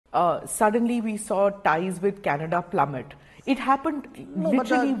suddenly we saw ties with Canada plummet. It happened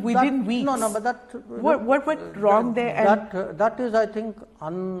literally within weeks. No, but that... What went wrong there? That is, I think, I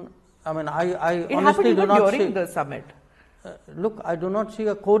mean, I it honestly do not see... It happened during the summit. Look, I do not see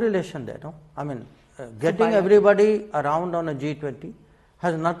a correlation there. No? I mean, getting everybody around on a G20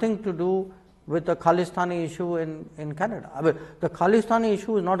 has nothing to do with the Khalistani issue in Canada. I mean, the Khalistani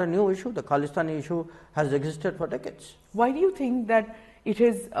issue is not a new issue. The Khalistani issue has existed for decades. Why do you think that it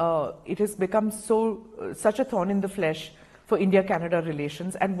has become such a thorn in the flesh for India-Canada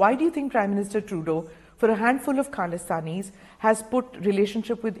relations? And why do you think Prime Minister Trudeau, for a handful of Khalistanis, has put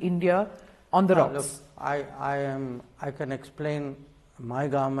relationship with India on the rocks? Look, I can explain my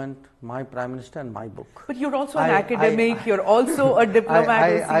government, my Prime Minister and my book. But you're also an academic, you're also a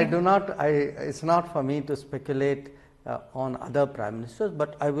diplomat. I do not, it's not for me to speculate on other Prime Ministers,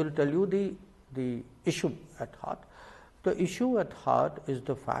 but I will tell you the issue at heart. The issue at heart is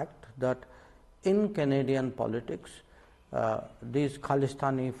the fact that in Canadian politics, these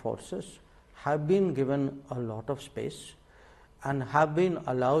Khalistani forces have been given a lot of space and have been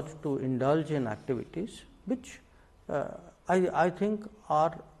allowed to indulge in activities which I think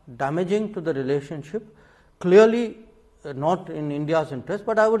are damaging to the relationship, clearly not in India's interest,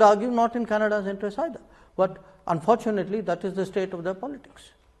 but I would argue not in Canada's interest either. But unfortunately, that is the state of their politics.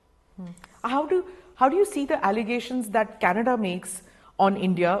 How do you see the allegations that Canada makes on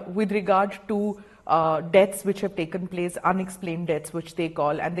India with regard to deaths which have taken place, unexplained deaths which they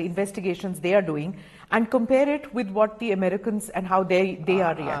call, and the investigations they are doing, and compare it with what the Americans and how they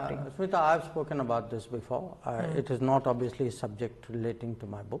are reacting? Smita, I have spoken about this before. It is not obviously a subject relating to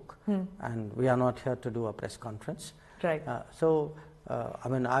my book, and we are not here to do a press conference. Right. I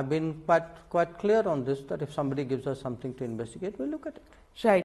mean, I've been quite clear on this, that if somebody gives us something to investigate, we'll look at it. Right.